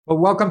Well,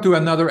 welcome to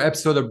another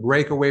episode of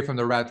Break Away from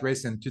the Rat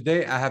Race. And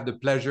today I have the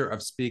pleasure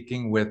of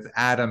speaking with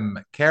Adam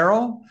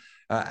Carroll.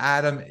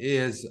 Adam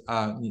is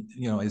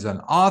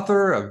an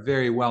author, a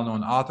very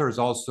well-known author, is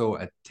also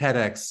a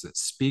TEDx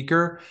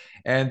speaker.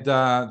 And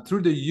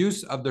through the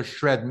use of the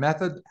Shred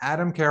method,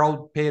 Adam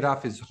Carroll paid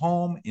off his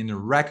home in a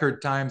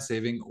record time,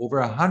 saving over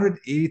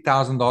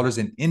 $180,000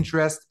 in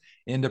interest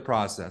in the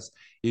process.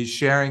 He's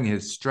sharing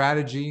his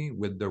strategy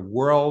with the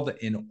world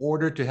in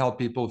order to help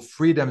people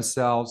free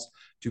themselves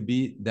to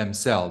be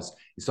themselves.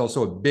 He's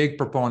also a big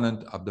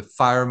proponent of the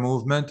FIRE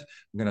movement.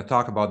 We're going to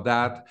talk about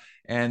that.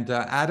 And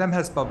Adam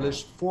has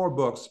published 4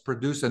 books,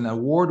 produced an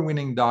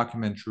award-winning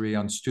documentary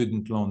on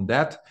student loan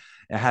debt.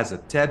 It has a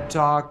TED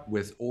Talk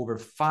with over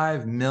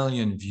 5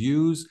 million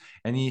views,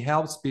 and he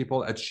helps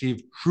people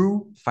achieve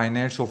true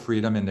financial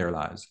freedom in their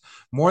lives.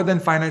 More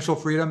than financial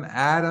freedom,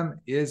 Adam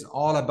is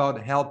all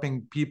about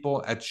helping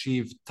people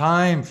achieve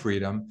time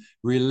freedom,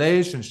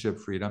 relationship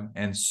freedom,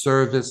 and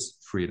service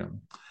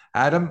freedom.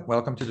 Adam,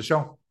 welcome to the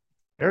show.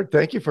 Eric,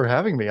 thank you for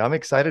having me. I'm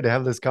excited to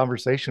have this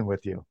conversation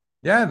with you.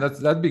 Yeah,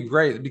 that'd be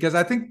great because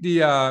I think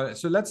the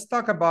so let's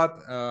talk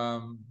about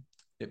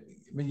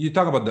you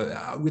talk about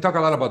the we talk a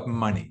lot about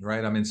money,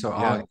 right? I mean, so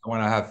Yeah. I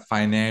want to have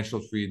financial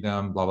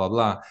freedom, blah blah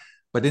blah.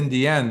 But in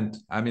the end,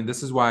 I mean,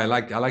 this is why I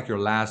like your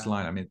last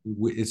line. I mean,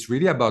 it's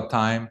really about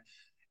time.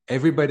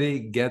 Everybody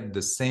get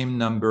the same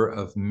number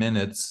of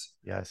minutes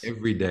Yes.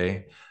 every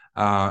day.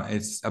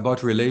 It's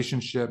about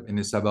relationship and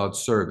it's about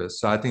service.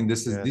 So I think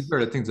these Yes.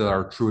 are the things that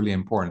are truly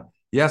important.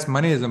 Yes,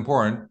 money is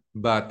important,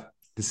 but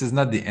this is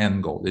not the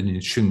end goal, and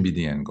it shouldn't be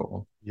the end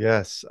goal.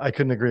 Yes. I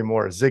couldn't agree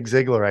more. Zig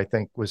Ziglar, I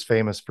think, was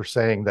famous for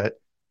saying that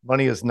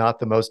money is not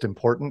the most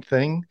important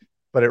thing,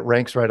 but it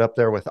ranks right up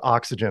there with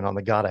oxygen on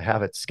the gotta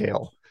have it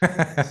scale.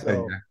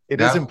 So it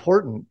is Yeah,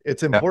 important.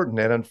 It's yeah, important.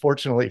 And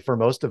unfortunately, for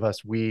most of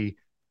us, we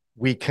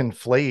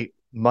conflate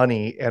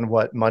money and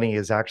what money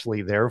is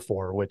actually there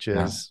for, which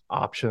yeah, is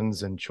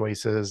options and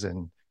choices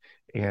and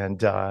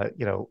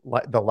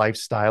the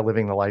lifestyle,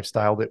 living the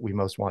lifestyle that we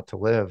most want to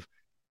live.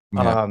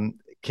 yeah.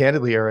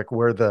 Candidly, Eric,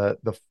 where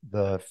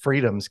the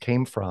freedoms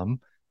came from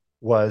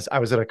was I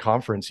was at a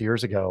conference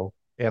years ago,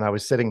 and I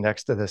was sitting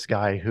next to this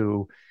guy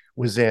who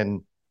was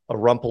in a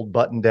rumpled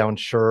button-down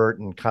shirt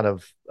and kind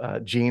of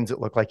jeans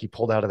that looked like he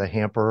pulled out of the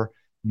hamper.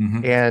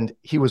 Hmm. And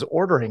he was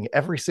ordering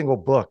every single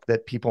book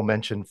that people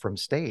mentioned from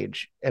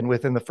stage. And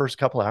within the first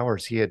couple of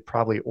hours, he had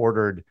probably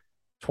ordered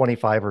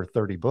 25 or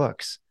 30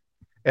 books.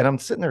 And I'm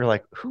sitting there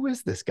like, who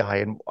is this guy?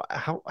 And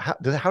how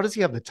does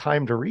he have the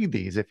time to read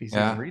these if he's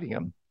even Yeah. reading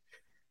them?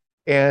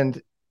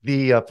 And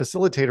the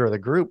facilitator of the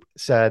group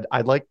said,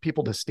 I'd like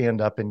people to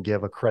stand up and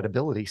give a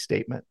credibility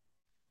statement.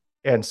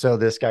 And so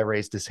this guy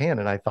raised his hand,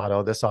 and I thought,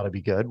 oh, this ought to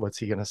be good. What's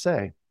he going to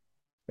say?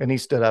 And he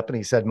stood up and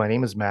he said, my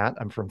name is Matt.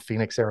 I'm from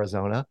Phoenix,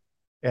 Arizona.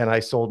 And I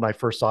sold my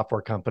first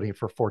software company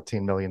for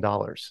 $14 million.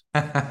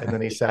 And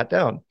then he sat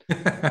down.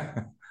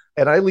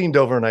 And I leaned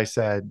over and I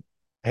said,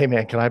 hey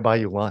man, can I buy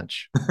you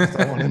lunch? Because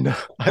I want to know,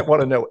 I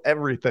want to know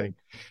everything.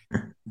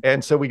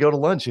 And so we go to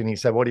lunch and he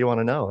said, what do you want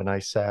to know? And I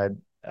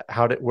said,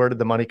 where did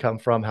the money come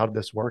from? How did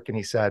this work? And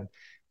he said,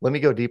 let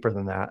me go deeper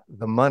than that.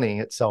 The money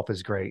itself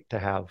is great to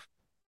have,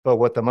 but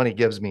what the money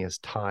gives me is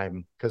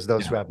time, because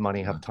those Yeah, who have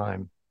money have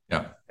time.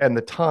 yeah, And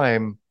the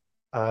time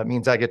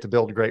means I get to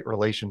build great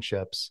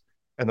relationships,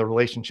 and the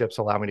relationships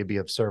allow me to be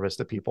of service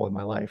to people in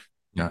my life.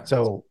 yeah,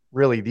 So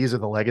really, these are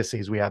the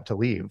legacies we have to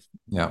leave: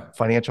 yeah.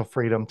 financial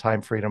freedom,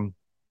 time freedom,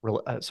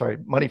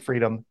 money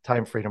freedom,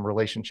 time freedom,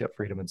 relationship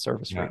freedom, and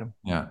service Yeah, freedom.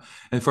 yeah.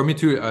 And for me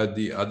too,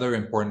 the other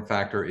important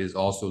factor is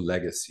also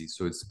legacy.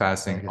 So it's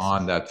passing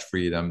on Legacy, that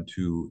freedom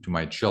to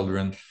my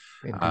children.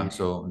 indeed.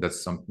 So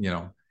that's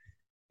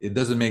it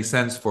doesn't make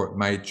sense for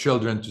my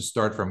children to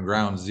start from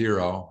ground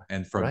zero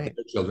and from Right,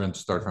 their children to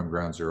start from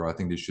ground zero. I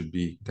think they should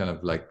be kind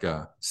of like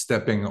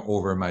stepping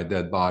over my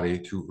dead body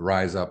to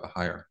rise up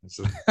higher.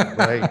 So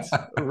right,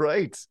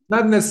 right.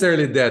 not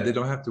necessarily dead. They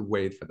don't have to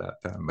wait for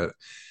that time, but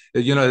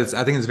I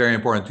think it's very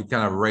important to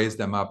kind of raise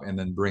them up and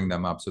then bring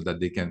them up so that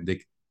they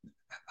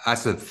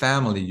as a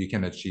family, you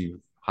can achieve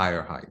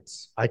higher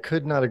heights. I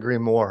could not agree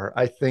more.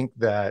 I think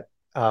that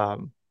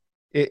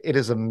it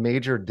is a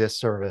major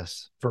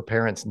disservice for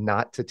parents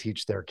not to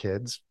teach their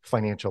kids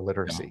financial Yeah,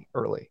 literacy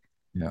early.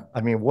 yeah.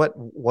 I mean,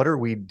 what are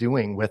we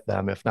doing with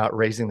them if not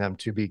raising them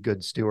to be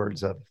good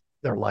stewards of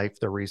their life,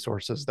 their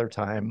resources, their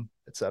time,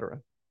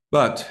 etc.?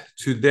 But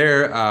to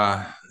their,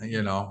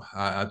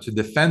 to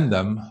defend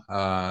them,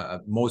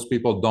 most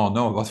people don't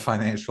know about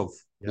financial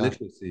Yeah,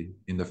 literacy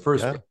in the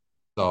first yeah, place.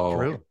 So,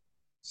 true.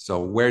 so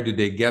where do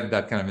they get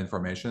that kind of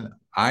information?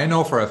 I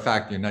know for a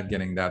fact you're not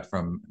getting that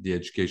from the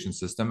education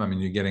system. I mean,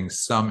 you're getting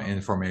some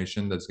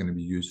information that's going to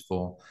be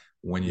useful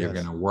when you're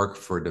going Yes, to work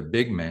for the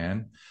big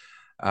man.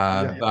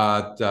 yeah,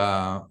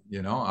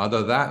 Other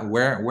than that,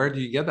 where do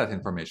you get that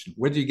information?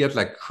 Where do you get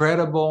like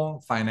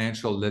credible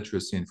financial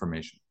literacy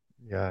information?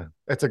 yeah.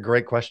 It's a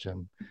great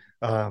question.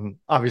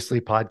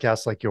 Obviously,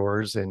 podcasts like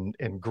yours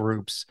and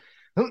groups,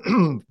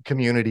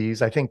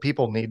 communities. I think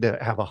people need to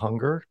have a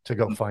hunger to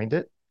go find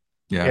it.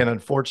 Yeah, And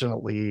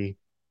unfortunately,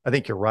 I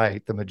think you're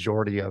right. The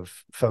majority of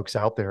folks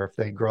out there, if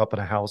they grow up in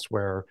a house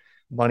where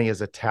money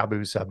is a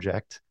taboo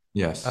subject,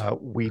 Yes.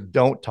 we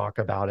don't talk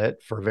about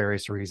it for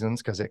various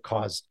reasons because it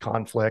caused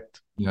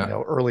conflict,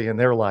 Yeah. early in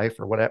their life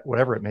or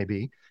whatever it may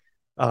be.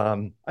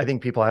 I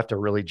think people have to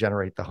really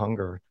generate the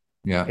hunger.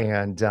 Yeah.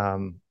 And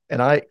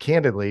I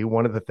candidly,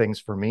 one of the things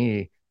for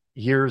me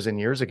years and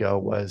years ago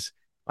was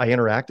I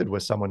interacted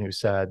with someone who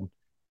said,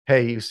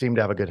 "Hey, you seem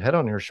to have a good head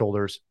on your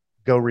shoulders.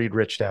 Go read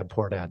Rich Dad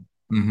Poor Dad.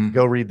 Mm-hmm.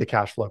 Go read The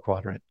Cash Flow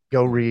Quadrant.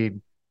 Go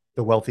read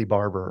The Wealthy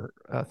Barber,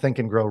 Think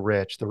and Grow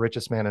Rich, The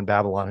Richest Man in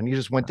Babylon." And he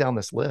just went down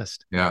this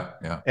list, Yeah.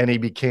 Yeah. and he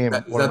became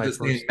Is one of that my the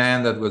same first.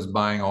 man that was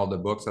buying all the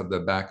books at the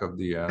back of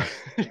the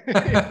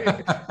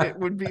It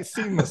would be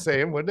seem the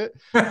same, wouldn't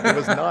it? It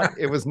was not.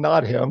 It was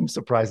not him,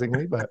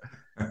 surprisingly, but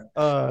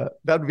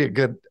that'd be a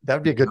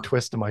good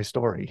twist to my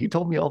story. He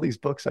told me all these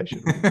books I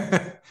should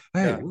read.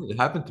 Hey, Yeah. it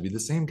happened to be the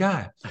same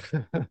guy.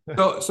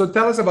 So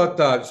tell us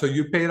about so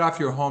you paid off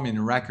your home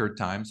in record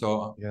time.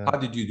 So Yeah. how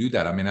did you do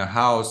that? I mean, a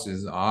house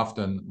is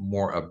often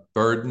more a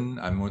burden.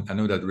 I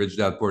know that Rich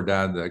Dad Poor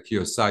Dad,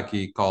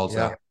 Kiyosaki calls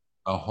Yeah.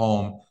 a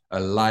home a A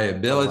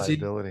liability.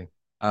 liability.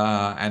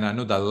 And I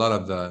know that a lot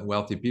of the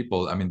wealthy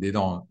people, I mean, they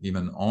don't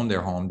even own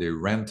their home; they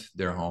rent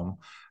their home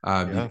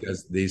Yeah.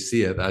 because they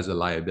see it as a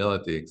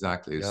liability.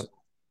 Exactly. So Yep.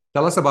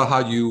 tell us about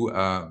how you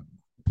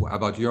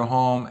about your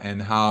home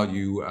and how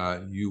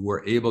you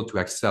were able to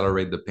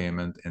accelerate the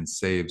payment and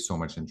save so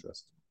much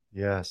interest.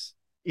 Yes.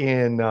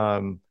 In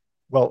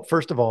well,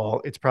 first of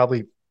all, it's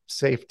probably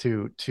safe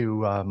to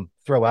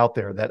throw out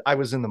there that I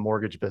was in the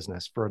mortgage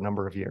business for a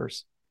number of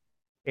years.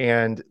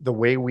 And the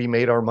way we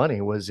made our money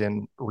was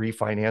in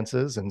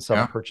refinances and some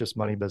Yeah. purchase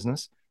money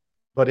business.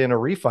 But in a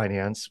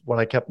refinance, what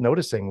I kept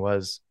noticing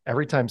was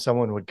every time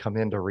someone would come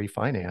in to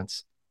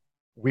refinance,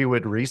 we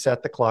would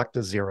reset the clock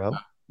to zero,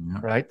 Yeah.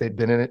 right? They'd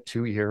been in it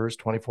 2 years,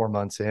 24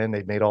 months in,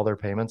 they'd made all their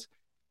payments.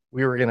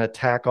 We were going to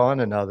tack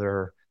on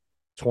another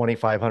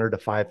 2,500 to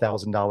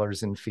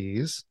 $5,000 in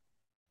fees.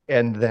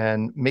 And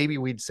then maybe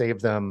we'd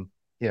save them,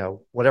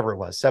 whatever it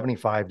was,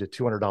 75 to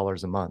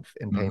 $200 a month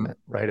in Mm-hmm. payment,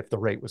 right? If the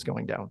rate was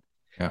going down.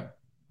 Yeah.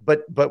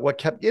 But what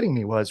kept getting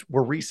me was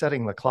we're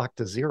resetting the clock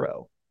to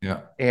zero.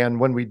 Yeah. And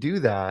when we do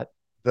that,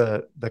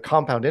 the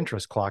compound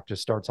interest clock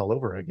just starts all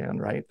over again,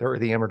 right? Or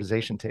the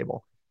amortization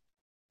table.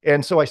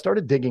 And so I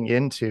started digging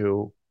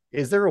into,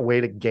 is there a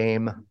way to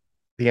game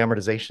the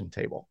amortization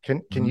table?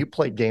 Can Mm-hmm. you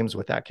play games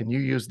with that? Can you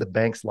use the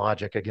bank's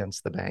logic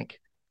against the bank?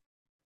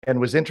 And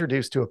was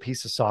introduced to a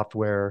piece of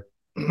software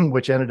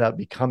which ended up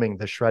becoming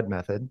the Shred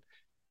method.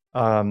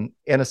 And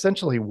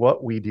essentially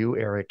what we do,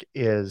 Eric,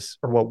 is,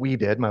 or what we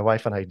did, my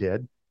wife and I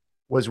did,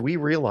 was we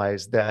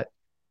realized that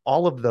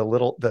all of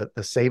the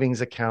savings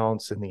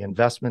accounts and the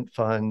investment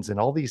funds and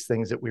all these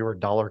things that we were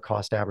dollar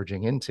cost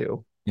averaging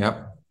into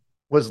Yep.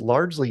 was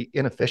largely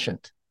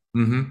inefficient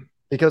Mm-hmm.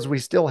 because we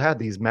still had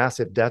these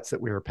massive debts that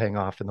we were paying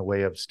off in the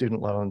way of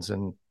student loans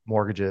and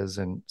mortgages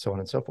and so on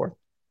and so forth.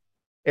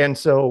 And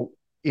so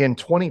in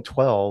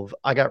 2012,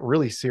 I got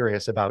really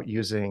serious about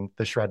using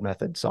the Shred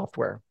method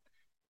software.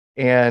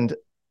 And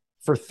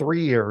for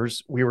 3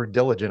 years, we were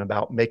diligent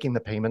about making the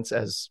payments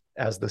as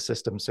the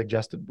system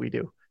suggested we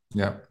do.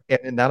 Yeah. And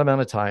in that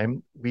amount of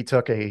time, we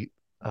took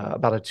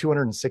about a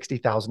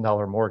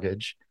 $260,000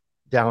 mortgage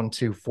down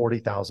to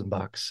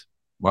 $40,000.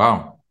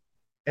 Wow.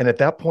 And at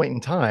that point in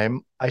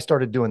time, I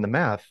started doing the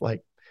math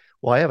like,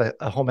 well, I have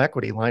a home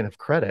equity line of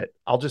credit.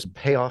 I'll just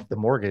pay off the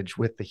mortgage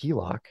with the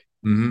HELOC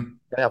Mm-hmm.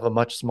 and have a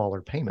much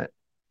smaller payment.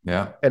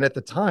 Yeah. And at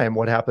the time,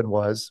 what happened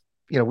was,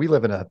 we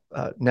live in a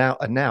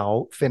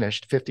now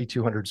finished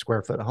 5,200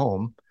 square foot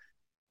home.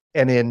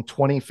 And in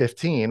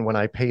 2015, when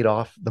I paid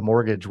off the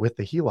mortgage with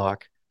the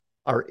HELOC,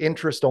 our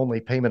interest only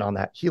payment on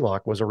that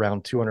HELOC was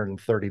around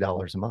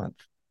 $230 a month.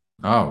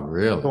 Oh,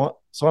 really?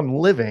 So I'm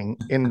living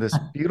in this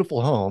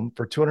beautiful home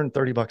for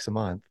 $230 a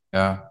month.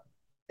 Yeah.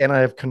 And I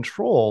have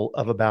control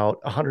of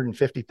about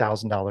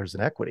 $150,000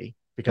 in equity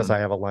because I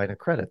have a line of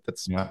credit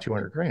that's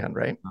 200 grand,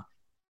 right?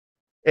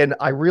 And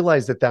I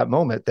realized at that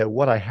moment that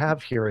what I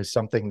have here is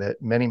something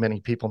that many, many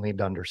people need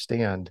to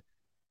understand.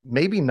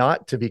 Maybe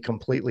not to be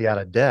completely out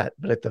of debt,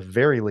 but at the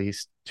very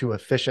least to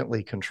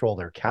efficiently control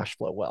their cash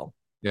flow well.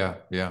 Yeah.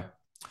 Yeah.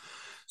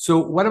 So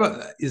what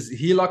about, is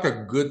HELOC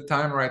a good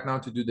time right now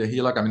to do the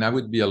HELOC? I mean, I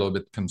would be a little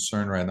bit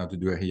concerned right now to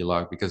do a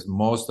HELOC because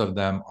most of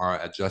them are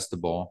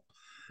adjustable.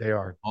 They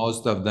are.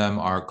 Most of them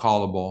are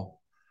callable.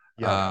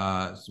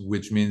 Yeah.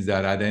 Which means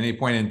that at any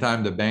point in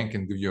time, the bank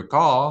can give you a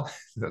call.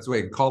 That's why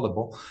it's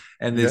callable.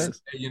 And they say,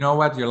 you know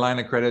what, your line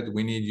of credit,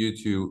 we need you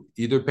to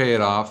either pay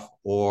it off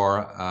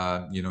or,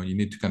 you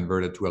need to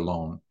convert it to a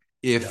loan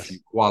if you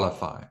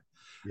qualify.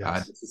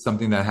 This is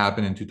something that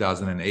happened in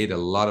 2008. A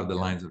lot of the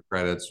lines of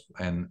credits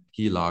and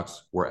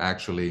HELOCs were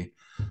actually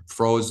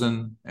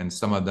frozen, and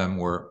some of them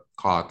were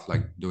caught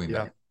like doing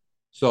that.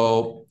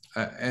 So,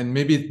 and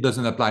maybe it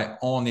doesn't apply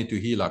only to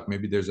HELOC.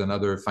 Maybe there's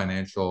another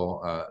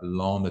financial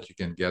loan that you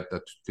can get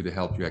that could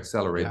help you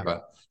accelerate.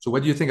 But so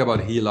what do you think about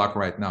HELOC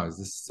right now? Is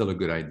this still a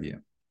good idea?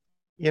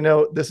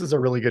 This is a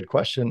really good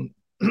question.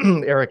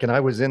 Eric, and I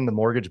was in the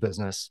mortgage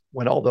business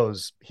when all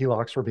those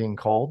HELOCs were being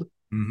called.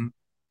 Mm-hmm.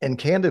 And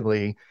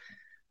candidly,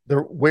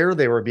 where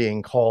they were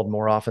being called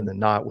more often than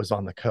not was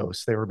on the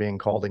coast. They were being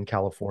called in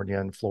California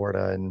and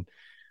Florida and,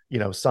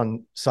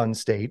 sun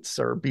states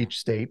or beach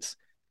states.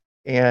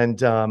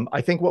 And I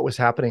think what was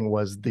happening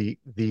was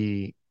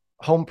the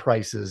home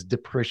prices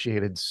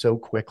depreciated so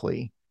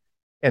quickly,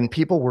 and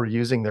people were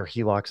using their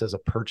HELOCs as a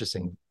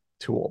purchasing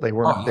tool. They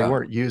weren't Oh, they yeah.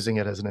 weren't using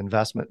it as an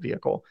investment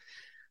vehicle.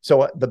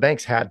 So the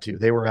banks had to.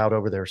 They were out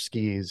over their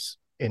skis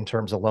in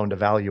terms of loan to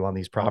value on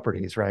these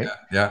properties, right? Yeah.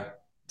 Yeah.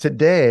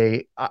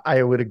 Today,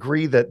 I would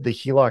agree that the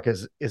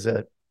HELOC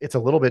it's a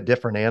little bit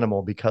different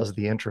animal because of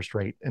the interest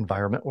rate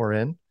environment we're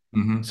in.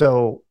 Mm-hmm.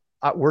 So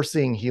we're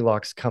seeing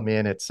HELOCs come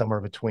in at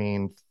somewhere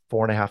between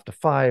 4.5 to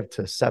 5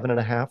 to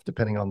 7.5,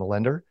 depending on the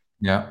lender.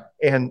 Yeah.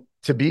 And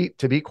to be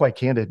quite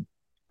candid,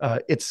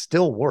 it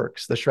still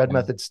works. The shred Yeah.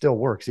 method still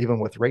works, even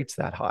with rates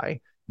that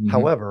high. Mm-hmm.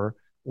 However,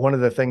 one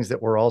of the things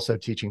that we're also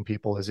teaching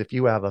people is if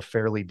you have a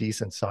fairly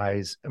decent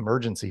size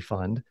emergency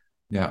fund,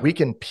 Yeah. we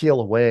can peel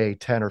away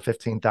ten or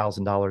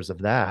 $15,000 of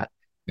that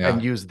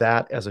and Yeah. use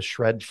that as a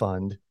shred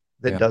fund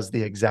that Yeah. does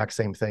the exact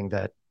same thing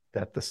that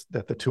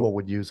the tool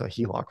would use a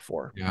HELOC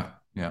for. Yeah,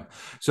 yeah.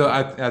 So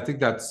I think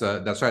that's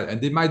right,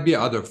 and there might be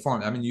other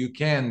forms. I mean, you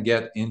can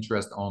get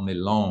interest only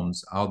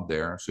loans out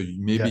there, so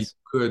maybe you Yes.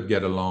 could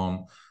get a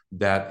loan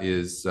that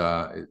is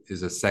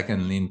a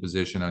second lien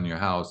position on your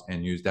house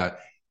and use that,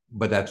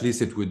 but at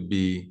least it would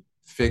be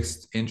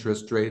fixed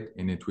interest rate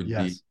and it would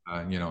be Yes.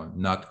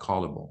 not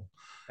callable.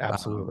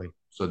 Absolutely.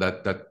 So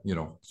that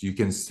you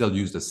can still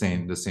use the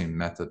same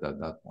method at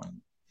that point.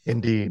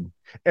 Indeed.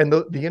 And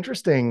the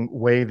interesting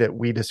way that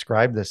we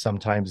describe this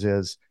sometimes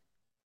is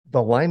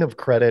the line of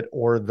credit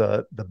or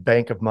the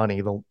bank of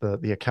money,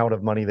 the account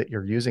of money that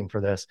you're using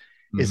for this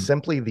is Mhm.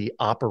 simply the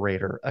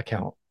operator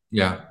account.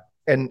 Yeah,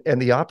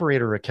 And the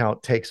operator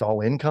account takes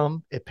all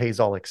income, it pays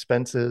all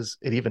expenses,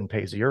 it even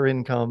pays your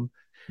income.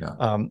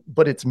 yeah,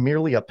 But it's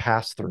merely a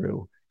pass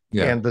through.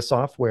 yeah. And the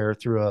software,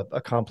 through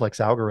a complex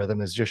algorithm,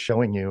 is just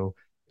showing you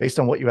based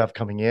on what you have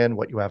coming in,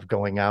 what you have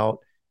going out,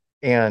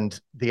 and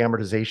the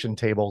amortization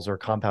tables or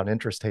compound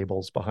interest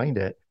tables behind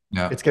it.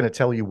 Yeah. It's going to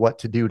tell you what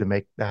to do to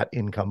make that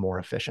income more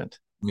efficient.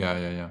 Yeah,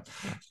 yeah, yeah.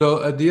 Yeah.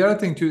 So the other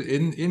thing too,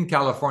 in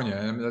California,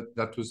 and I mean,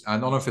 that was, I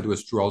don't know if it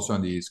was true also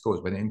on the East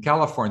Coast, but in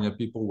California,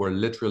 people were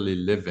literally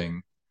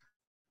living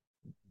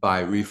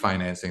by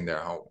refinancing their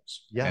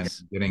homes and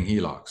Yes. getting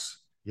HELOCs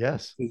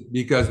Yes.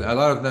 because a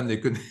lot of them they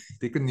couldn't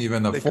they couldn't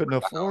even They afford couldn't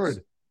a house. afford.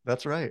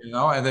 That's right.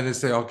 And then they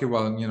say, okay,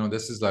 well,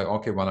 this is like,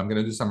 okay, well, I'm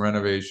going to do some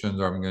renovations,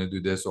 or I'm going to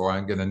do this, or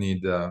I'm going to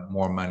need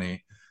more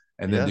money,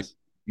 and then they Yes.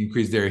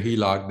 increase their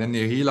HELOC. Then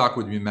their HELOC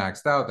would be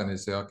maxed out, and they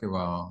say, okay,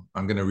 well,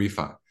 I'm going to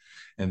refi,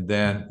 and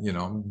then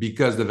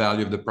because the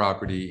value of the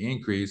property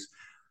increased,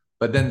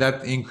 but then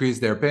that increased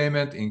their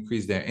payment,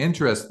 increased their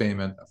interest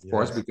payment, of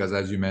course, Yes. because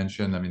as you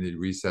mentioned, I mean, it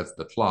resets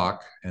the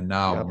clock, and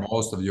now Yep.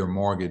 most of your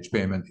mortgage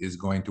payment is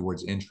going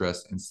towards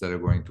interest instead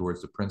of going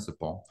towards the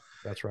principal.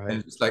 That's And right.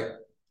 it's like,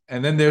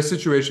 and then their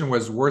situation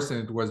was worse than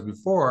it was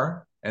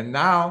before, and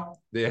now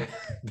they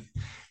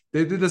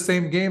they did the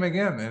same game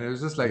again, and it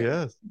was just like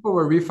Yes. people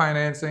were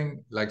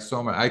refinancing like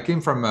so much. I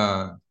came from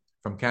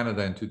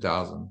Canada in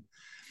 2000,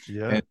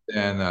 Yeah.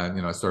 and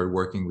then I started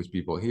working with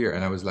people here,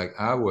 and I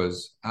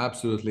was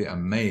absolutely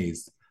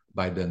amazed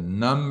by the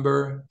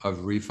number of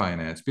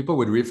refinance. People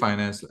would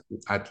refinance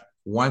at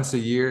once a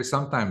year,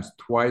 sometimes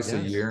twice a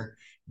Yes. year,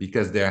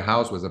 because their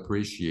house was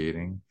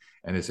appreciating,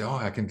 and they say, "Oh,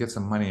 I can get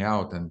some money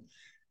out,"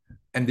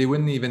 and they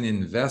wouldn't even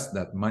invest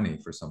that money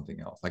for something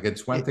else. Like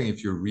it's one It, thing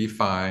if you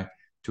refi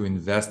to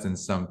invest in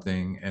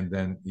something and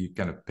then you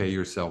kind of pay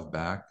yourself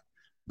back,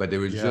 but they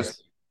was just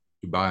yes.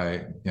 to buy,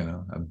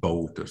 a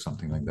boat or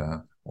something like that.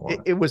 it,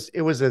 Or it was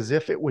it was as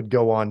if it would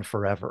go on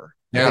forever.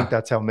 I think yeah,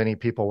 that's how many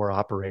people were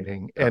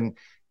operating. yeah,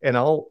 And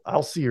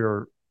I'll see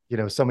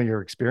some of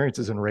your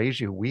experiences and raise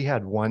you. We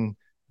had one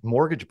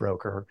mortgage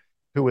broker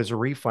who was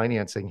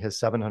refinancing his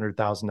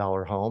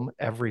 $700,000 home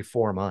every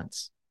 4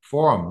 months.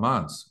 4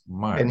 months.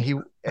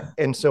 And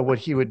My, so what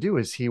he would do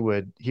is he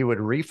would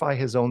refi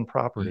his own yeah.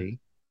 property.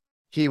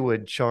 He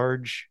would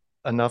charge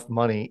enough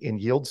money in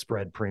yield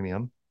spread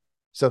premium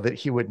so that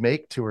he would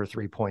make 2 or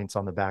 3 points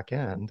on the back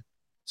end.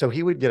 So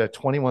he would get a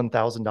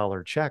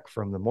 $21,000 check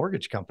from the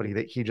mortgage company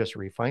that he just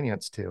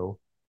refinanced to,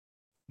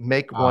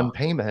 make one Wow.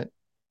 payment,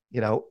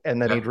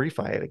 and then Yeah. he'd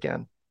refi it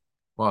again.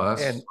 Well,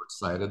 that's And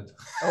excited.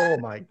 oh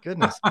my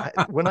goodness,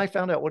 when I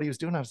found out what he was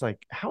doing, I was like,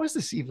 how is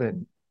this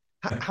even?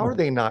 How are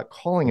they not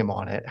calling him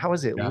on it? How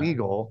is it Yeah,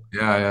 legal?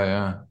 yeah, yeah,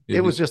 yeah.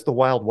 It was just the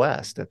Wild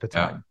West at the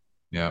Yeah, time.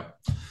 yeah.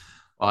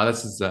 Oh,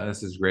 this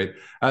is great.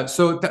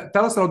 So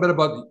tell us a little bit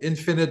about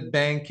infinite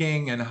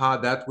banking and how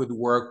that would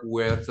work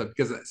with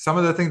because some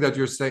of the things that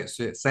you're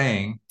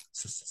saying,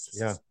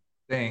 Yeah.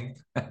 saying,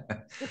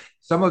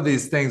 some of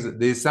these things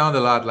they sound a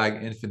lot like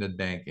infinite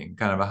banking,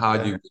 kind of how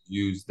Yeah. you would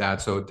use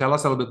that. So tell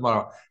us a little bit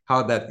more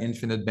how that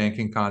infinite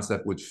banking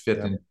concept would fit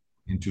Yeah.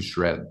 into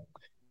Shred.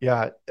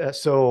 Yeah.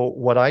 So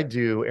what I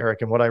do,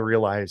 Eric, and what I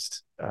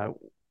realized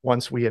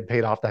once we had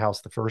paid off the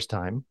house the first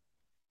time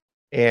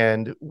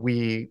and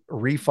we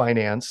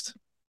refinanced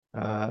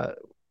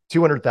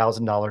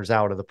 $200,000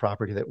 out of the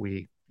property that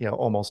we,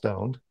 almost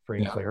owned,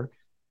 free and clear.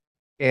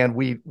 And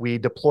we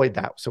deployed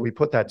that. So we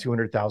put that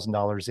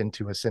 $200,000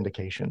 into a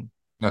syndication.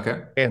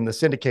 Okay. And the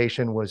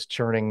syndication was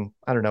churning,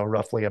 I don't know,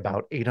 roughly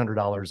about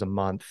 $800 a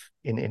month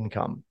in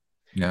income.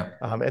 Yeah.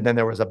 And then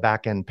there was a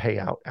back end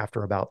payout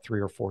after about 3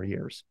 or 4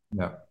 years.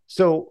 Yeah.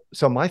 So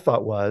my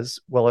thought was,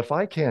 well, if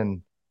I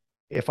can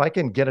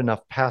get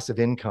enough passive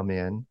income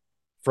in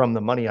from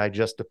the money I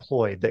just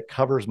deployed that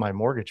covers my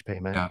mortgage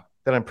payment,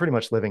 then I'm pretty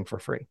much living for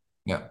free.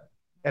 Yeah.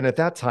 And at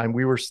that time,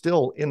 we were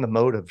still in the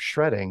mode of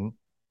shredding.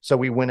 So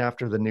we went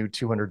after the new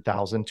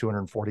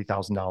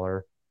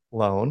 $240,000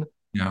 loan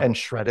and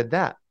shredded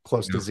that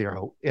close to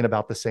zero in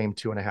about the same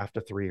 2.5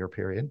 to 3 year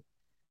period.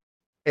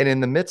 And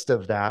in the midst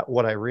of that,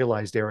 what I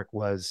realized, Eric,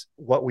 was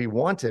what we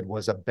wanted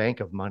was a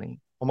bank of money,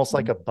 almost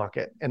like a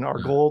bucket. And our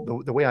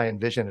goal, the way I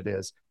envision it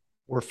is,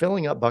 we're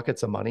filling up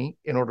buckets of money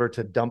in order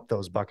to dump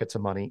those buckets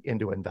of money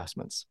into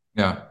investments.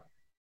 Yeah.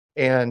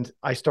 And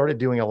I started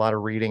doing a lot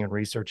of reading and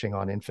researching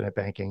on infinite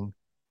banking.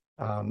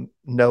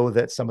 Know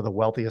that some of the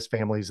wealthiest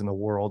families in the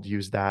world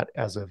use that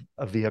as a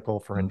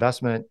vehicle for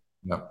investment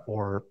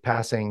or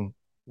passing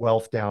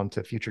wealth down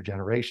to future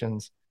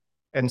generations.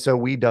 And so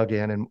we dug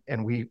in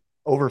and we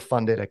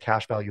overfunded a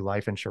cash value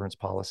life insurance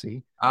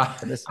policy.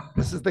 And this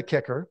is the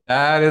kicker.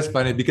 That is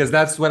funny because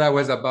that's what I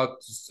was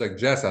about to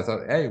suggest. I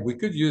thought, hey, we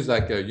could use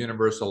like a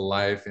universal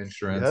life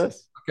insurance.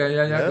 Yes. Okay.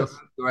 Yeah. Yes.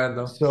 Go ahead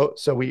though.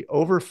 So we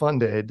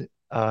overfunded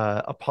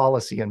a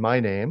policy in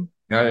my name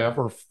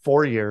for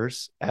 4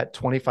 years at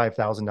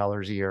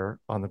 $25,000 a year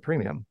on the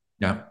premium.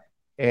 Yeah.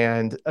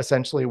 And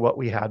essentially what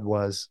we had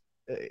was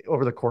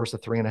over the course of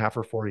 3.5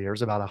 or 4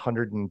 years, about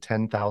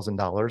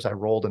 $110,000. I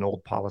rolled an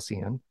old policy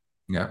in.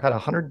 Had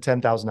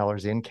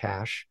 $110,000 in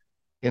cash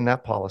in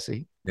that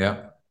policy.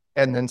 Yeah.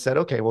 And then said,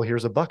 okay, well,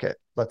 here's a bucket.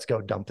 Let's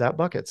go dump that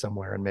bucket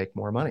somewhere and make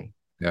more money.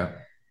 Yeah.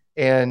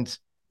 And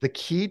the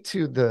key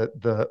to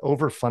the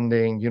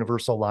overfunding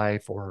universal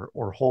life or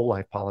whole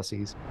life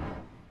policies,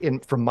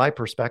 from my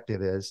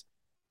perspective, is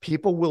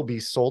people will be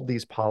sold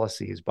these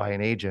policies by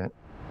an agent,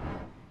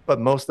 but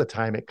most of the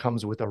time it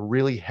comes with a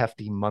really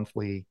hefty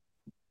monthly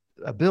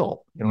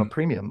bill, a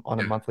premium on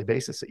a monthly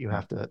basis that you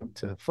have to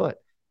foot.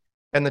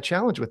 And the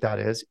challenge with that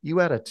is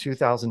you add a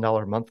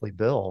 $2,000 monthly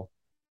bill,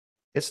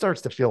 it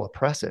starts to feel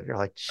oppressive. You're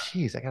like,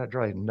 geez, I got to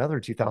draw another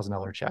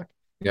 $2,000 check.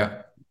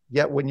 Yeah.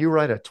 Yet when you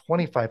write a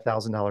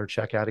 $25,000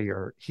 check out of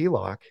your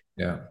HELOC,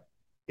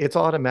 it's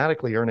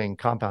automatically earning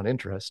compound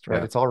interest,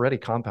 right? It's already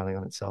compounding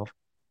on itself.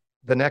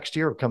 The next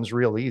year it becomes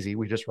real easy.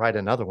 We just write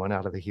another one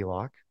out of the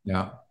HELOC.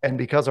 Yeah. And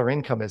because our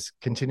income is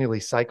continually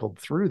cycled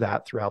through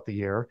that throughout the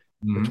year,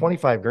 the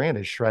 25 grand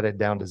is shredded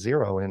down to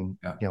zero in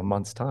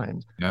months'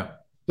 time. Yeah.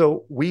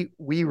 So we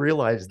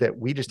realized that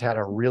we just had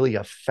a really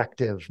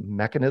effective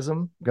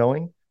mechanism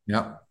going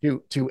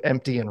to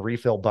empty and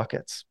refill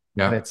buckets.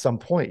 Yeah. And at some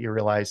point you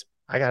realize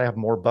I got to have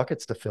more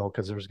buckets to fill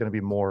because there's going to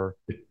be more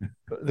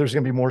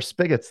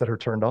spigots that are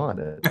turned on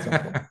at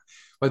some point.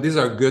 But these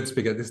are good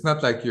spigots. It's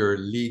not like you're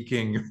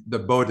leaking, the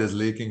boat is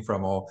leaking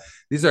from all.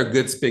 These are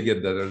good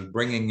spigots that are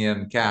bringing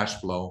in cash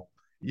flow.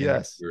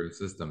 Yes. Your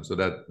system. So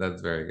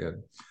that's very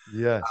good.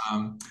 Yes.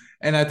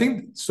 And I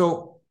think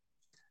so.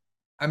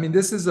 I mean,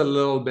 this is a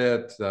little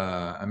bit,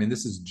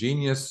 this is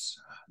genius.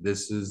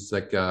 This is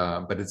like,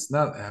 but it's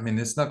not,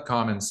 it's not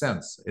common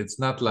sense. It's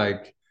not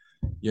like,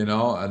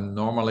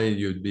 normally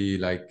you'd be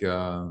like,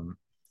 oh,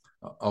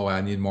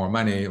 I need more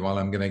money. Well,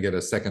 I'm going to get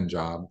a second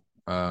job.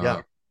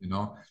 Now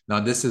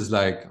this is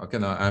like, okay,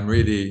 now I'm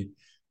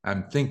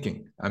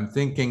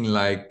thinking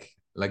like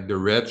the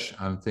rich.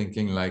 I'm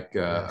thinking like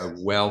a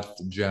wealth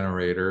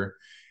generator.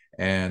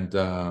 And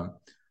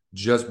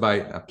just by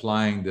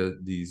applying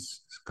these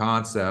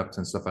concepts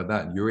and stuff like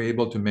that, you're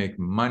able to make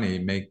money,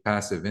 make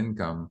passive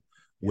income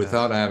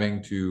without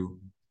having to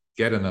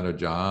get another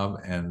job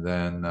and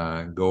then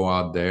go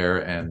out there.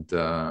 And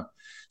so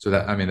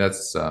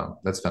that,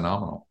 that's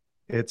phenomenal.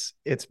 It's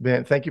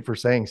been, thank you for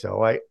saying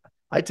so.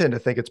 I tend to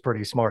think it's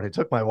pretty smart. It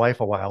took my wife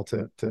a while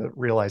to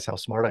realize how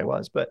smart I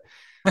was, but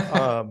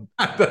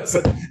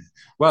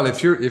well,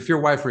 if your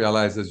wife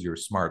realizes you're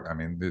smart,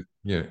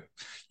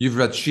 you've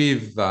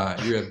achieved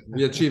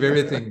you achieve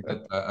everything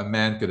that a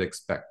man could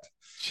expect.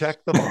 Check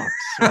the box.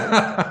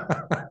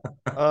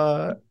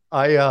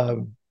 Right?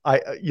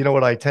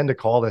 What I tend to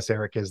call this,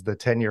 Eric, is the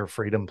 10-year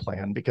freedom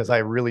plan, because I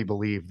really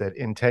believe that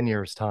in 10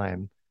 years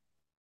time,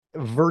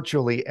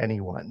 virtually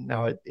anyone,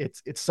 now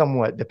it's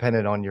somewhat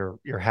dependent on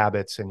your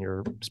habits and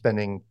your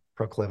spending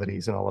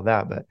proclivities and all of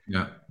that,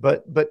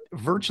 but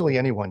virtually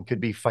anyone could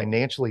be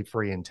financially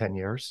free in 10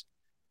 years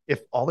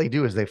if all they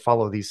do is they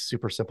follow these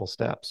super simple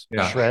steps.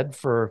 Shred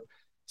for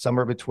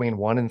somewhere between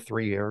 1 and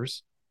 3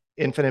 years,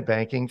 infinite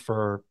banking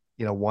for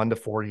 1 to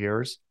 4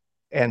 years,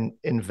 and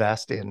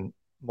invest in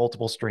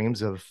multiple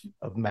streams of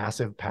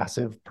massive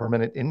passive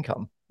permanent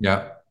income.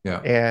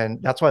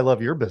 And that's why I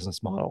love your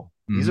business model.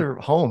 These are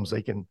homes.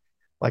 They can,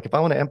 like, if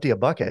I want to empty a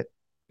bucket,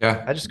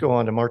 I just go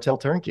on to Martel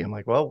Turnkey. I'm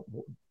like, well,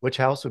 which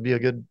house would be a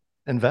good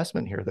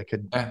investment here that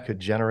Yeah. could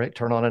generate,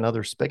 turn on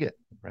another spigot,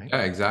 right?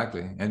 Yeah,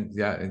 exactly. And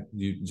yeah,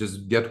 you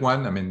just get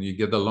one. I mean, you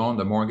get the loan,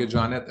 the mortgage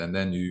on it, and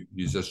then you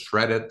just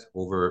shred it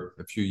over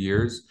a few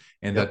years,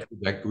 and Yep, that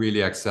would like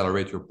really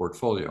accelerate your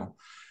portfolio.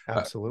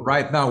 absolutely.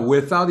 Right now,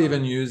 without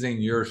even using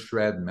your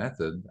shred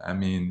method, I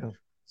mean, Yeah.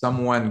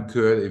 someone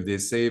could, if they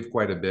save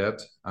quite a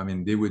bit, I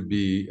mean, they would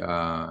be,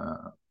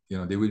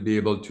 they would be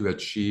able to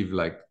achieve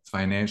like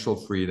financial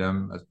freedom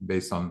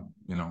based on,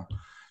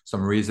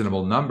 some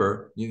reasonable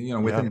number, Yeah.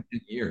 within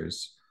 10 years.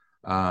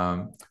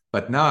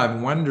 But now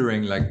I'm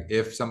wondering, like,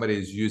 if somebody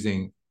is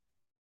using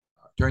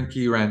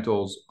turnkey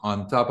rentals,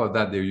 on top of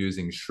that, they're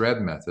using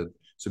shred method.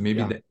 So maybe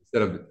Yeah.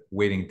 instead of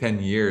waiting 10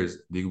 years,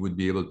 they would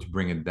be able to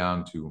bring it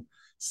down to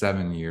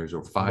 7 years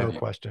or five No years,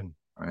 question.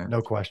 right?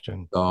 No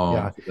question. So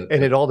Yeah.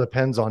 And it all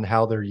depends on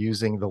how they're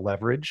using the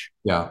leverage.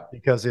 yeah,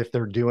 Because if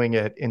they're doing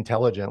it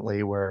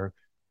intelligently where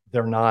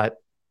they're not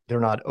they're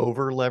not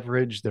over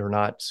leveraged, they're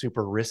not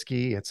super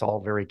risky, it's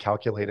all very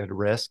calculated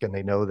risk and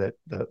they know that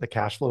the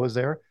cash flow is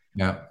there.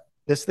 yeah,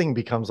 This thing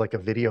becomes like a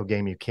video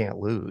game you can't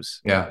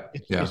lose. yeah,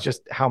 It's yeah.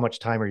 just how much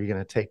time are you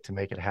going to take to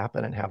make it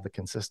happen and have the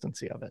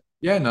consistency of it.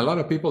 Yeah, and a lot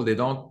of people they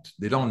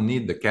don't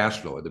need the cash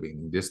flow at the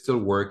beginning. They're still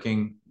working,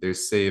 they're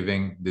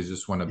saving, they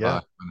just want to buy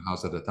Yeah. one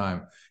house at a time.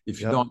 If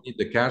you Yep. don't need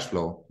the cash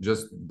flow,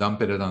 just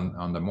dump it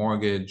on the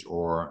mortgage,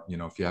 or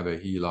if you have a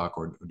HELOC,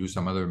 or do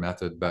some other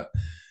method, but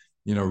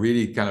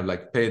really kind of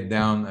like pay it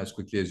down as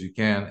quickly as you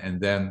can, and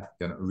then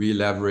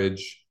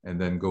re-leverage, and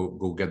then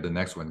go get the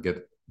next one.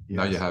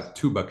 Now you Yes. have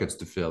two buckets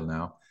to fill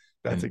now.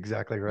 That's And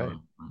exactly right.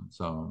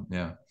 so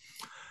yeah.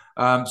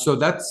 So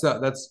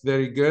that's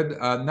very good.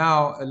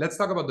 Now let's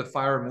talk about the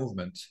FIRE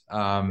movement.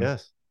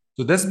 Yes.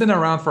 So that's been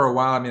around for a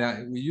while. I mean,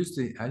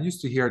 I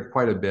used to hear it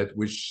quite a bit,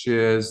 which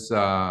is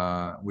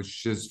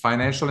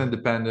financial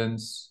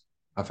independence.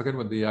 I forget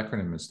what the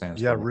acronym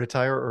stands Yeah, for.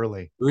 retire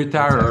early.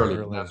 Retire Retire early.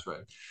 early. That's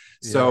right.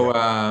 Yeah. So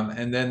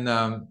and then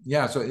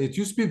yeah, so it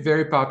used to be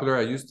very popular.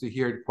 I used to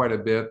hear it quite a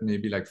bit,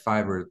 maybe like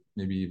 5 or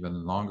maybe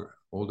even longer,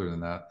 older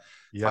than that,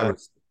 five Yeah. or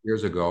 6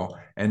 years ago.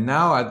 And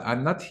now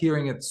I'm not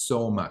hearing it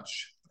so much.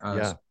 So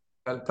Yeah.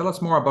 tell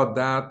us more about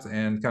that,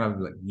 and kind of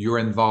like your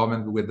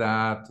involvement with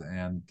that,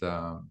 and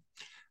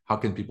how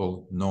can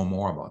people know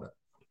more about it?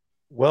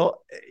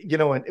 Well,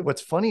 and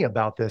what's funny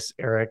about this,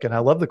 Eric, and I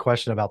love the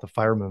question about the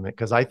fire movement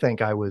because I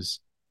think I was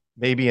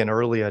maybe an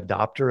early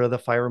adopter of the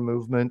fire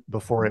movement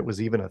before it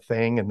was even a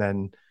thing. And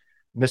then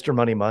Mr.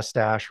 Money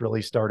Mustache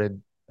really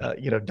started,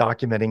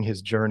 documenting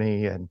his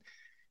journey, and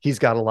he's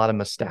got a lot of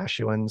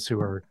mustachians who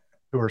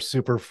are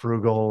super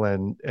frugal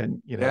and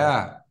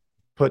Yeah,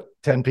 put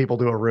 10 people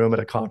to a room at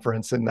a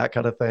conference and that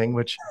kind of thing,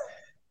 which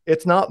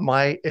it's not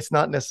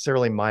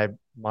necessarily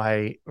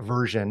my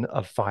version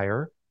of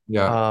fire.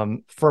 yeah.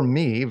 For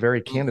me, very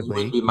It wouldn't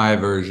candidly, be my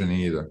version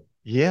either.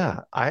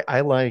 yeah,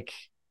 I like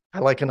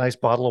a nice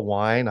bottle of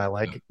wine. I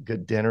like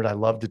good dinner. I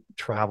love to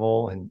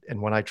travel,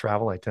 and when I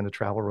travel, I tend to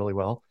travel really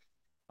well.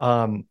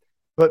 Um,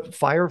 but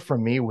fire for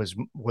me was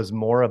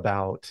more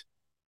about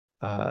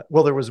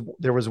well,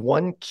 there was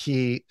one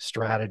key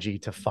strategy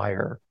to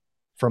fire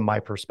from my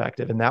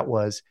perspective, and that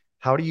was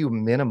how do you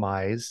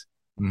minimize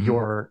Hmm.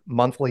 your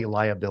monthly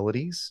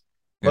liabilities,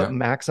 but Yeah,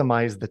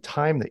 maximize the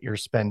time that you're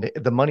spending,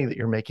 the money that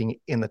you're making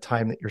in the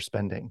time that you're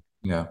spending.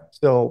 yeah.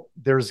 So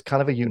there's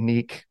kind of a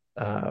unique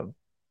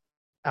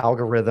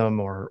algorithm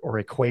or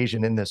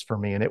equation in this for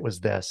me, and it was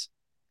this.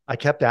 I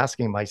kept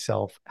asking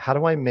myself, how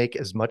do I make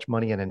as much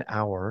money in an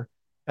hour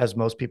as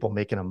most people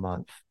make in a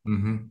month?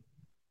 Hmm.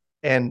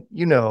 And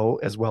you know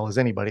as well as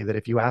anybody that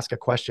if you ask a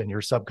question,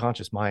 your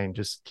subconscious mind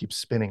just keeps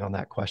spinning on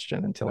that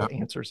question until Yeah, it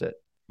answers it.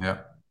 yeah.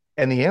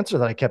 And the answer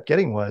that I kept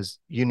getting was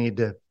you need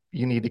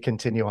to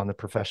continue on the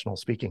professional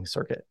speaking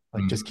circuit.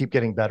 Like just Hmm. keep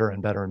getting better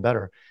and better and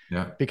better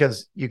Yeah,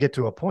 because you get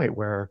to a point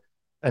where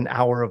an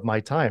hour of my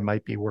time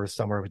might be worth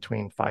somewhere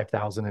between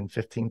 $5,000 and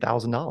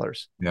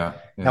 $15,000. yeah,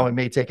 Now yeah, it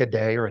may take a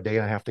day or a day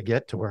and a half to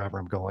get to wherever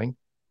I'm going,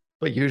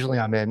 but usually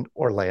I'm in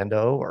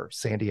Orlando or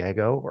San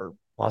Diego or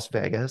Las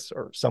Vegas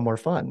or somewhere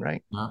fun,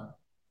 right? yeah.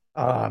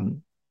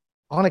 Um,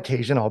 on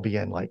occasion, I'll be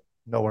in like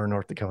nowhere,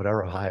 North Dakota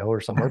or Ohio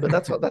or somewhere, but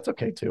that's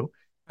okay too.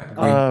 Green.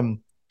 Um,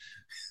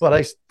 but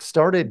I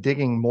started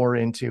digging more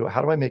into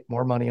how do I make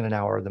more money in an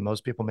hour than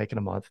most people make in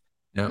a month,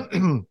 Yeah,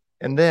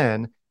 and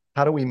then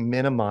how do we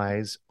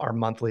minimize our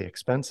monthly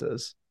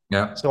expenses?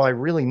 yeah, So I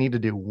really need to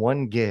do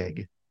one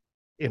gig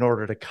in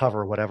order to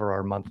cover whatever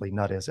our monthly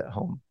nut is at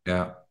home.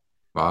 yeah.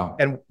 Wow.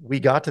 And we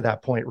got to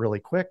that point really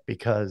quick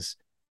because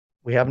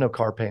we have no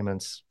car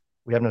payments,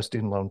 we have no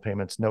student loan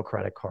payments, no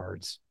credit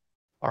cards.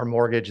 Our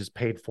mortgage is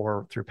paid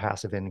for through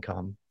passive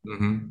income.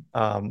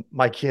 Hmm.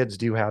 My kids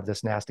do have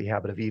this nasty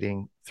habit of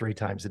eating 3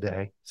 times a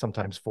day,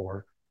 sometimes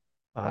four.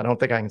 I don't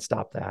think I can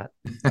stop that.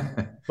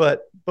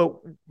 But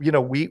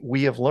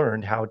we have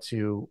learned how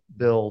to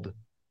build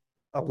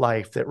a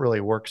life that really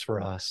works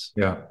for us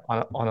Yeah,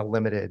 on a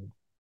limited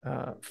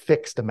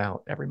fixed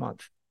amount every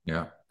month.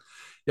 yeah.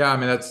 Yeah, I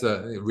mean, that's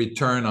a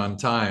return on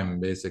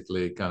time,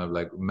 basically, kind of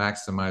like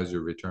maximize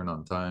your return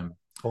on time.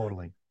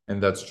 Totally.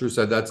 And that's true.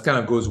 So that's kind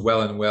of goes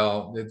well and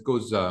well. It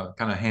goes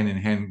kind of hand in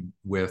hand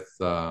with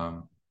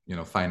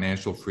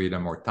financial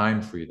freedom or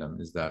time freedom.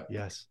 Is that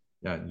Yes.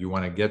 yeah, you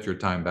want to get your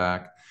time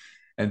back,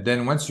 and then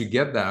once you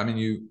get that, I mean,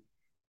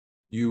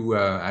 you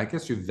I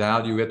guess you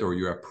value it or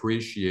you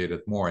appreciate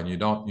it more, and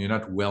you're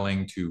not willing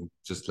to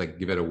just like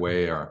give it away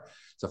or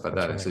stuff like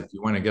That's that. It's right. if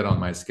you want to get on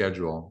my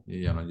schedule,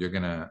 you're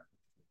gonna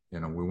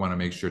we want to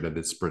make sure that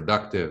it's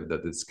productive,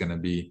 that it's going to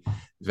be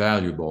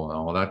valuable and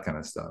all that kind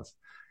of stuff.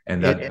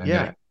 And that, and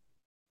Yeah,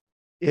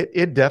 that,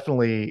 it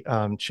definitely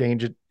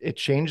changed it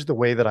changed the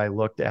way that I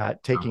looked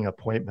at taking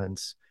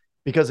appointments,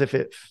 because if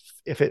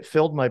it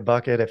filled my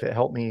bucket, if it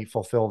helped me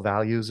fulfill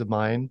values of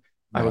mine,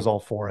 I yeah, was all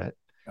for it.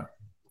 yeah,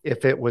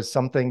 If it was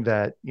something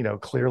that,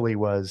 clearly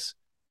was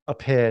a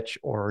pitch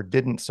or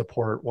didn't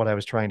support what I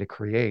was trying to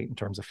create in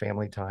terms of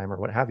family time or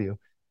what have you,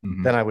 then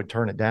mm-hmm. I would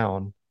turn it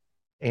down.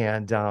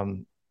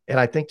 And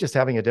I think just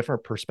having a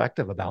different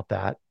perspective about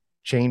that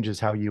changes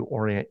how you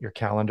orient your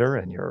calendar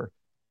and your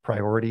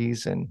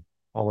priorities and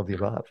all of the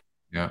Yeah, above.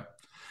 yeah.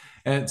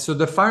 And so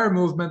the fire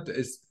movement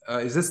is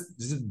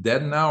it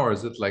dead now, or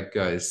is it like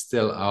is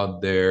still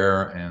out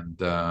there, and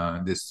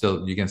there's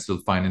still you can still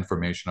find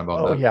information about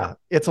Oh that? yeah,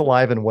 it's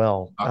alive and well.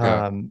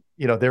 Okay.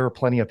 There are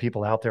plenty of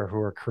people out there who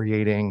are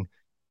creating,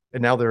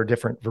 and now there are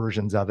different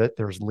versions of it.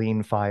 There's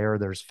lean fire,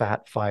 there's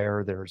fat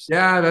fire, there's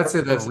Yeah, that's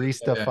it. That's it.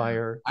 barista Yeah, yeah.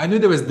 fire. I knew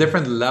there was Yeah.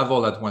 different level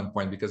at one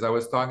point because I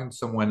was talking to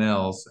someone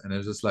else, and it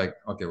was just like,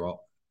 okay, well,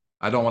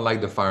 I don't want like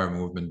the fire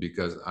movement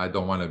because I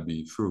don't want to be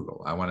frugal.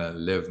 I want to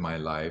live my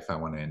life. I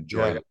want to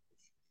enjoy Yeah. it.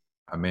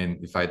 I mean,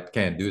 if I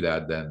can't do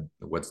that, then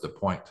what's the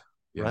point?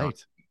 You know,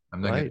 Right.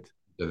 I'm not going to Right.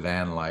 the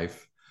van life,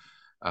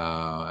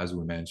 as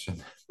we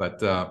mentioned, but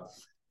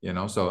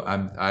so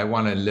I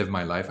want to live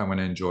my life. I want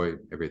to enjoy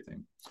everything.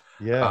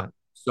 Uh, Yeah.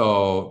 so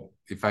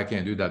if I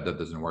can't do that, that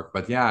doesn't work.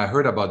 But yeah, I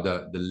heard about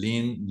the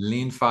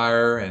lean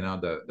fire and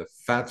the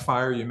fat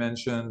fire you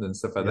mentioned and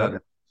stuff like Yep.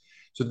 that.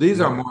 So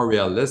these are Yep. more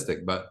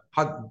realistic. But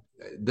how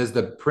does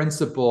the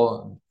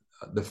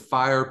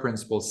fire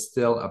principle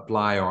still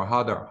apply, or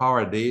how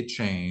are they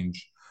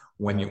changed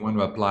when Yeah. you want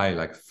to apply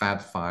like fat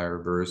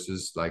fire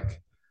versus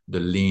like the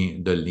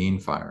lean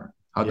fire?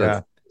 How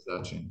Yeah. does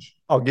that change?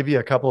 I'll give you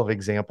a couple of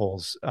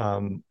examples,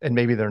 and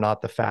maybe they're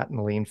not the fat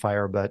and lean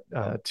fire, but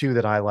two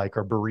that I like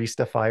are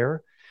barista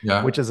fire,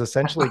 Yeah, which is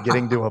essentially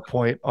getting to a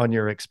point on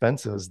your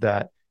expenses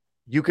that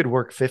you could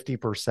work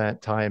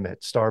 50% time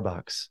at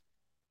Starbucks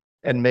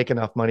and make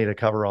enough money to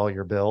cover all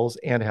your bills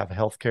and have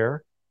health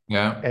care,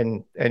 yeah,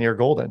 and you're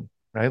golden,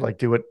 right? Like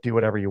do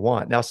whatever you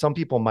want. Now, some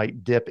people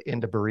might dip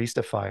into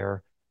barista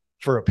fire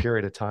for a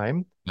period of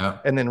time yeah,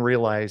 and then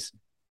realize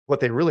what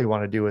they really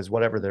want to do is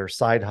whatever their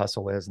side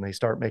hustle is, and they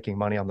start making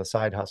money on the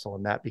side hustle,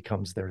 and that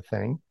becomes their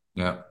thing.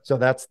 yeah, So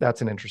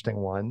that's an interesting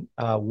one.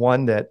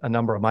 One that a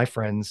number of my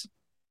friends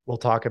will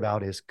talk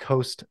about is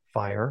Coast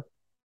Fire,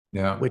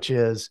 yeah, which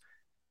is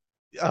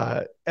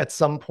at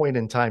some point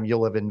in time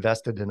you'll have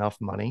invested enough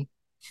money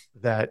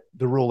that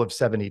the rule of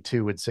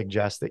 72 would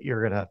suggest that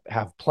you're going to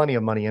have plenty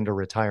of money into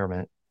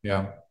retirement.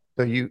 yeah,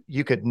 So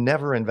you could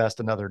never invest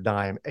another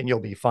dime and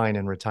you'll be fine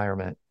in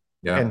retirement.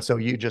 yeah, And so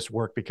you just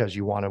work because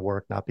you want to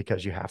work, not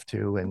because you have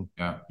to. And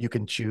yeah. you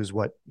can choose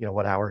what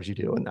hours you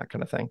do and that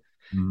kind of thing.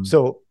 Mhm.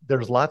 So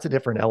there's lots of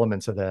different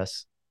elements of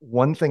this.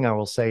 One thing I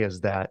will say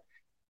is that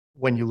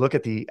when you look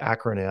at the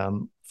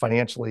acronym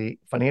financially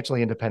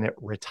independent,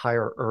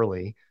 retire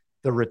early,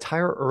 the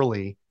retire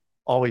early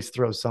always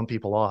throws some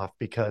people off,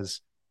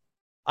 because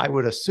I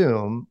would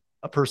assume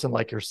a person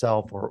like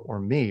yourself or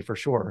me for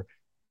sure,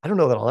 I don't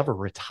know that I'll ever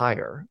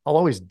retire. I'll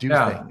always do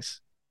Yeah,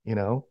 things,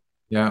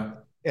 yeah.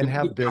 and People give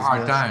have me a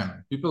hard business.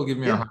 time. People give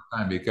me a Yeah. hard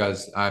time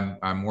because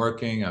I'm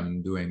working,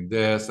 I'm doing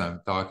this,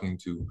 I'm talking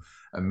to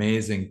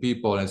amazing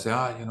people, and say,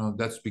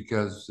 that's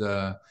because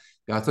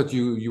I thought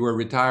you were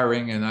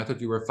retiring, and I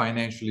thought you were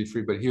financially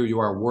free, but here you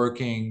are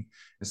working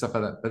and stuff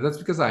like that. But that's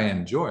because I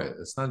enjoy it.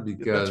 It's not That's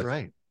because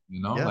right.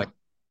 like Yeah.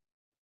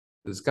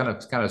 it's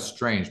kind of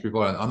strange.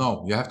 People are, oh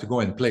no, you have to go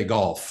and play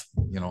golf.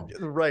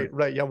 Right.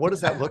 Right. Yeah. What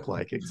does that look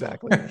like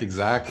exactly?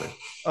 Exactly.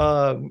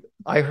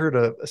 I heard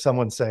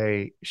someone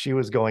say she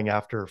was going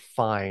after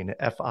FINE,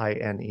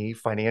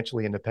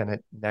 financially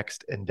independent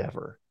next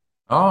endeavor,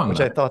 Oh,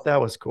 which I nice. thought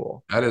that was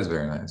cool. That is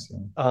very nice.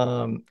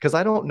 Yeah. Because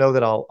I don't know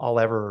that I'll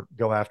ever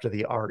go after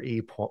the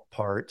RE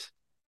part.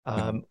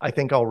 Yeah. I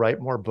think I'll write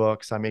more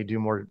books. I may do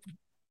more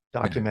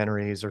Yeah.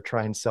 documentaries or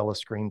try and sell a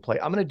screenplay.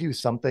 I'm going to do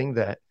something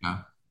that Yeah.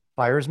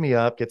 fires me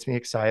up, gets me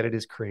excited,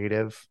 is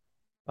creative.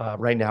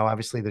 Right now,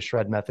 obviously, the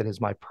Shred Method is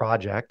my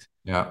project,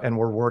 Yeah. and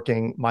we're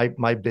working.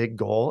 My big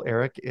goal,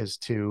 Eric, is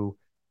to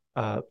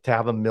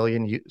have 1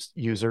 million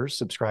users,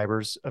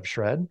 subscribers of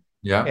Shred,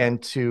 Yeah.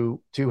 and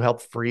to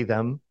help free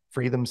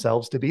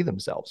themselves to be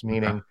themselves. Yeah.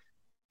 Meaning,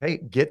 hey,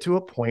 get to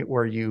a point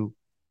where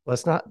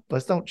let's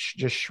don't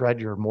just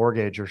shred your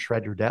mortgage or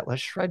shred your debt.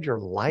 Let's shred your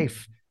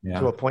life to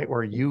Yeah. a point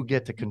where you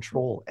get to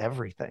control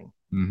everything.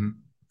 Mhm.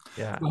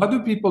 Yeah, So how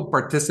do people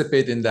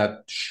participate in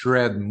that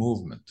shred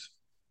movement?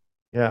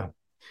 yeah.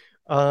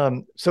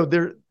 So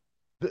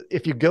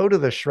if you go to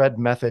the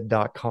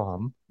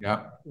shredmethod.com,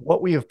 Yeah.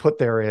 what we have put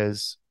there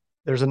is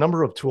there's a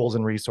number of tools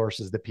and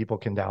resources that people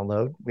can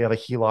download. We have a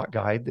HELOC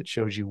guide that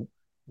shows you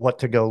what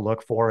to go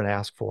look for and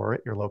ask for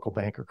at your local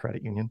bank or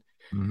credit union.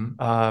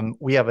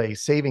 We have a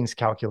savings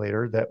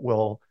calculator that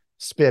will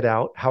spit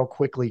out how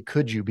quickly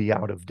could you be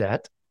out of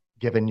debt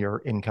given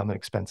your income and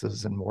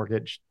expenses and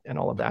mortgage and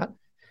all of that.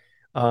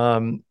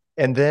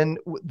 And then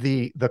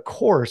the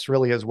course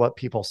really is what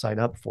people sign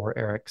up for,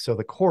 Eric. So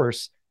the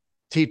course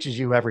teaches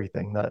you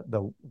everything,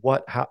 the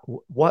what, how,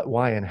 what,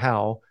 why, and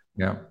how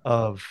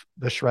of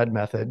the shred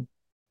method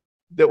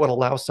that would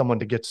allow someone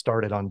to get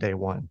started on day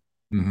one.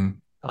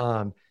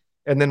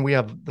 And then we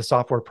have the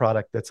software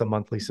product that's a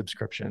monthly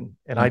subscription.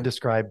 And I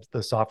described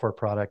the software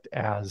product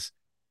as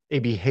a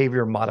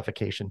behavior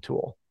modification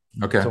tool.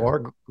 Okay. So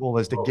our goal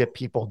is to get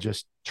people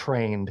just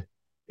trained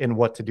in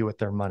what to do with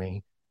their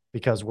money,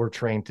 because we're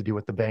trained to do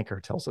what the banker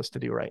tells us to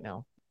do right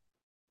now.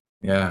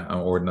 Yeah,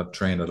 or not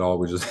trained at all.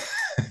 We just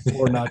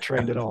or not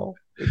trained at all.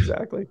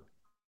 Exactly.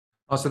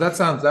 Oh, so that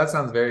sounds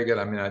very good.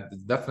 I mean,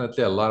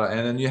 definitely a lot of, and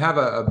then you have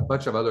a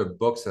bunch of other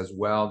books as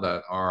well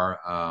that are,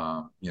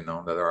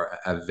 that are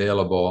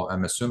available.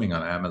 I'm assuming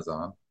on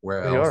Amazon.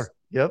 Where they else?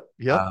 Are.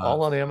 Yep.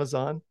 All on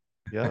Amazon.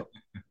 Yep.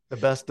 The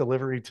best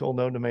delivery tool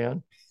known to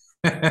man.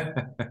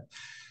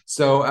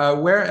 So,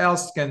 where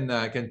else can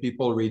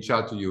people reach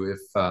out to you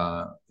if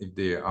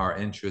they are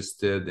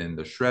interested in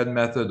the shred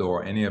method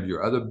or any of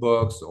your other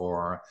books?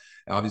 Or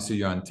obviously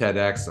you're on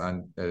TEDx.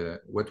 On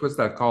what was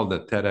that called? The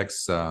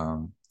TEDx.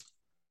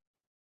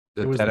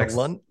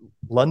 The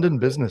London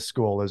Business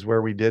School is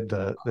where we did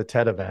the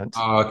TED event.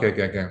 Oh,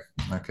 okay.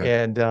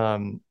 And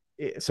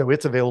so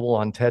it's available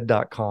on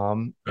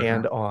TED.com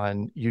and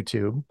on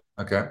YouTube.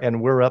 Okay.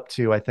 And we're up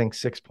to, I think,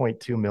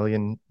 6.2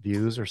 million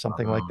views or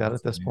something like that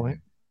at this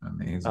point.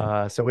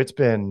 Amazing. So it's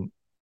been,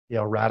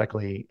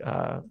 radically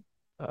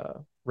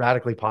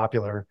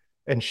popular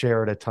and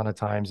shared a ton of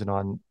times and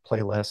on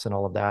playlists and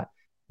all of that.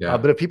 Yeah.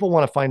 But if people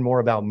want to find more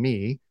about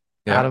me,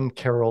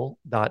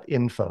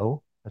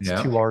 adamcarroll.info.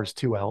 That's 2 R's,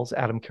 2 L's,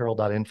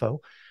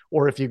 adamcarroll.info.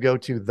 Or if you go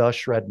to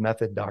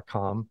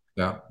theshredmethod.com,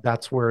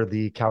 that's where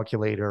the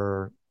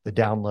calculator, the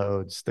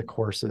downloads, the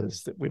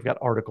courses, that we've got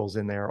articles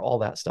in there, all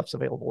that stuff's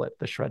available at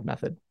the Shred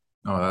Method.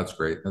 Oh, that's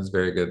great. That's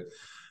very good.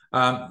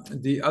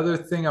 The other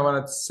thing I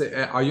wanted to say,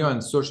 are you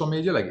on social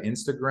media like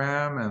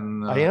Instagram?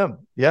 And I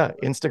am. Yeah.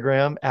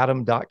 Instagram,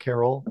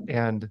 adam.carroll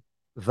and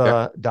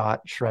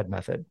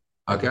the.shredmethod.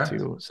 Okay.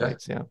 2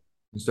 sites. Yeah.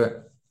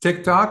 So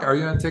TikTok. Are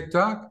you on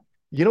TikTok?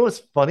 You know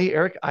what's funny,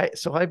 Eric?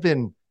 I've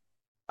been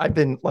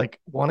like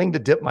wanting to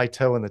dip my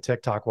toe in the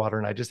TikTok water,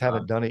 and I just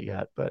haven't done it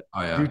yet. But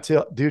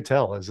do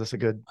tell. Is this a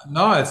good?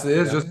 No, it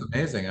is just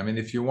amazing. I mean,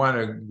 if you want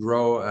to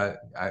grow,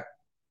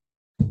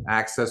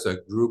 access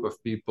a group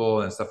of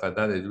people and stuff like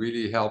that, it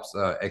really helps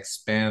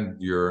expand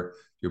your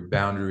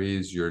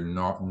boundaries, your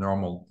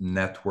normal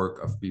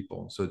network of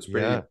people. So it's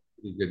pretty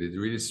good. It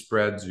really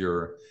spreads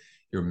your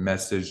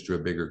message to a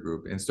bigger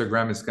group.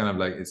 Instagram is kind of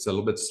like, it's a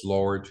little bit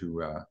slower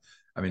to.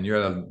 I mean,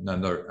 you're at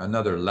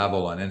another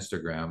level on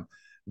Instagram,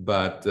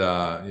 but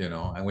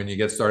and when you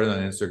get started on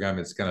Instagram,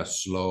 it's kind of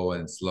slow,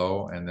 and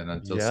then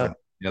until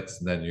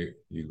then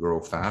you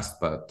grow fast.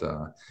 But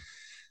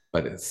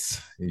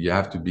it's, you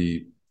have to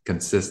be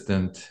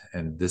consistent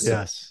and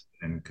disciplined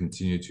and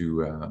continue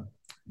to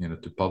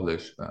to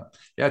publish.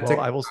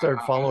 I will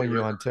start following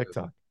you on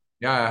TikTok.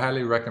 Yeah, I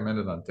highly recommend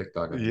it on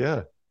TikTok.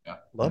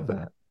 Love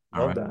that.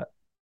 Love that.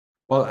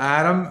 Well,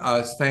 Adam,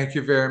 thank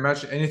you very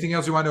much. Anything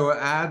else you want to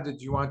add that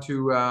you want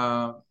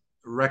to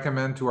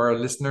recommend to our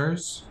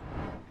listeners?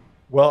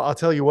 Well, I'll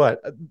tell you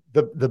what,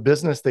 the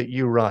business that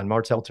you run,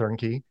 Martel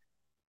Turnkey,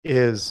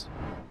 is,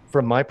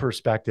 from my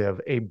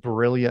perspective, a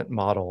brilliant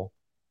model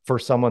for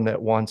someone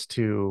that wants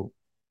to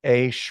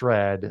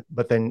shred,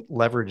 but then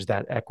leverage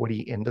that equity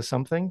into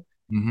something.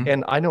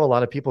 And I know a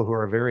lot of people who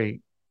are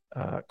very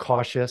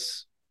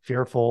cautious,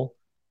 fearful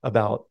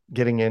about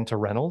getting into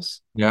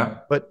rentals.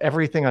 But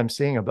everything I'm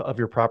seeing of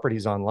your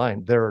properties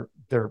online, they're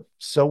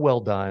so well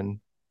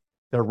done.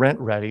 They're rent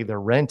ready. They're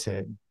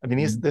rented. I mean,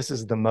 this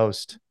is the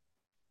most,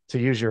 to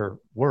use your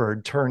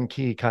word,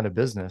 turnkey kind of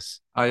business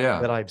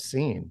that I've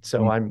seen.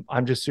 So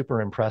I'm just super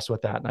impressed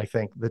with that. And I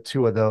think the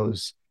two of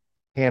those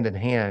hand in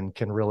hand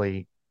can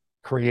really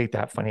create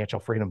that financial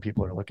freedom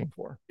people are looking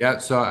for. Yeah.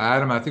 So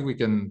Adam, I think we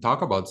can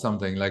talk about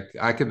something. Like,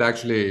 I could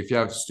actually, if you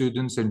have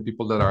students and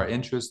people that are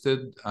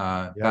interested,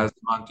 pass them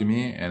on to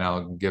me, and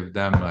I'll give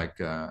them like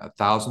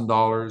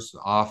 $1,000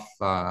 off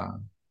a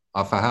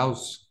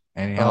house.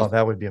 Oh,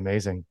 that would be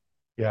amazing.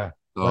 Yeah.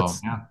 So,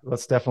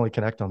 let's definitely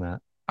connect on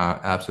that.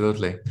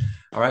 Absolutely.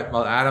 All right.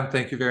 Well, Adam,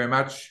 thank you very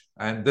much.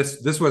 And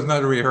this was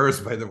not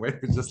rehearsed, by the way.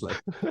 We just like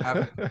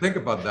think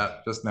about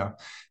that just now.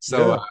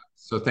 So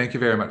so thank you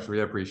very much.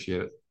 We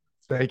appreciate it.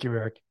 Thank you,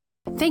 Eric.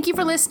 Thank you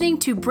for listening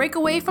to Break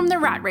Away from the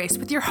Rat Race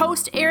with your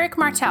host, Eric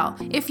Martel.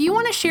 If you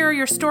want to share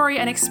your story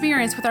and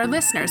experience with our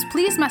listeners,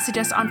 please message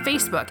us on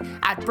Facebook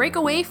at Break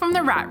Away from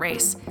the Rat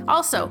Race.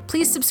 Also,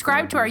 please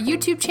subscribe to our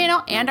YouTube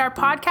channel and our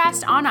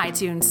podcast on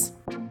iTunes.